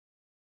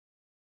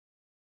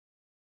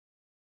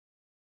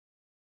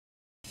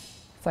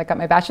So I got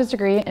my bachelor's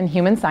degree in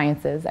human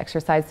sciences,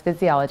 exercise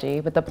physiology,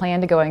 with the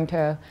plan to go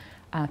into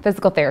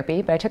physical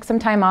therapy, but I took some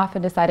time off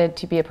and decided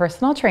to be a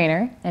personal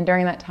trainer, and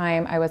during that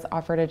time I was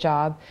offered a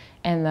job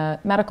in the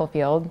medical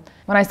field.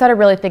 When I started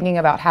really thinking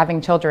about having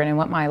children and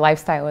what my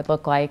lifestyle would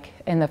look like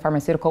in the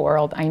pharmaceutical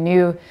world, I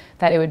knew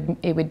that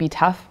it would be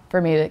tough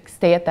for me to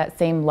stay at that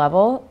same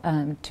level,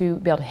 to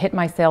be able to hit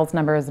my sales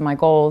numbers and my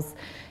goals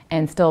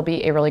and still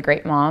be a really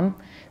great mom.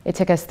 It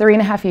took us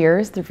 3.5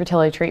 years through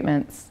fertility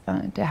treatments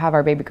to have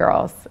our baby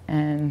girls,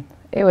 and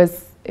it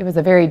was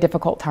a very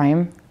difficult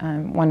time,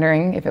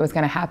 wondering if it was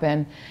going to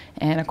happen.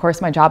 And of course,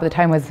 my job at the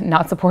time was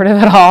not supportive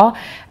at all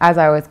as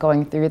I was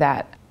going through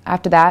that.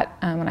 After that,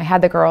 when I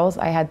had the girls,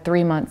 I had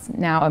 3 months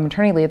now of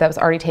maternity leave that was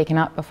already taken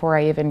up before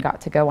I even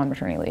got to go on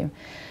maternity leave.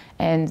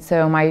 And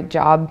so my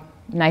job,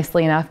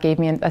 nicely enough, gave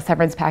me a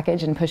severance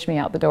package and pushed me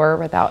out the door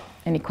without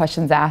any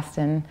questions asked.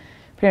 And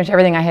pretty much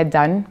everything I had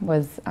done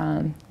was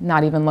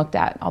not even looked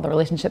at. All the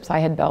relationships I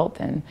had built,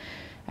 and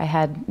I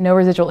had no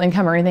residual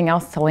income or anything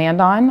else to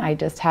land on. I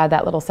just had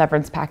that little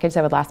severance package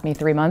that would last me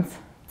 3 months.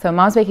 So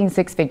Moms Making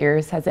Six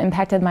Figures has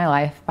impacted my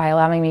life by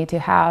allowing me to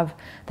have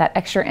that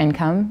extra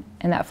income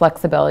and that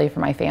flexibility for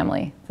my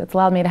family. So it's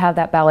allowed me to have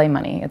that ballet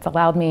money. It's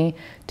allowed me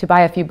to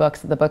buy a few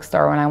books at the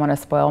bookstore when I want to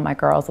spoil my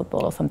girls with a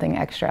little something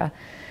extra.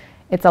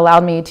 It's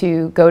allowed me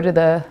to go to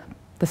the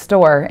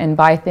store and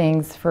buy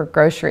things for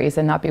groceries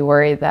and not be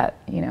worried that,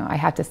 you know, I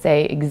have to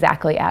stay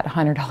exactly at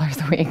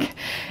 $100 a week.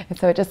 And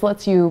so it just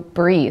lets you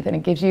breathe, and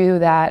it gives you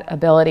that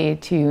ability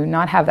to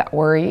not have that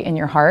worry in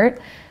your heart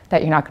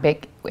that you're not going to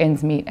make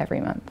ends meet every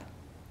month.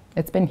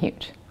 It's been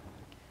huge.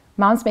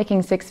 Moms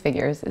Making Six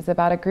Figures is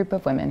about a group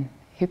of women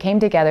who came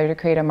together to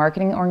create a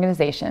marketing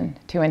organization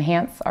to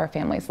enhance our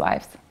families'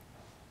 lives.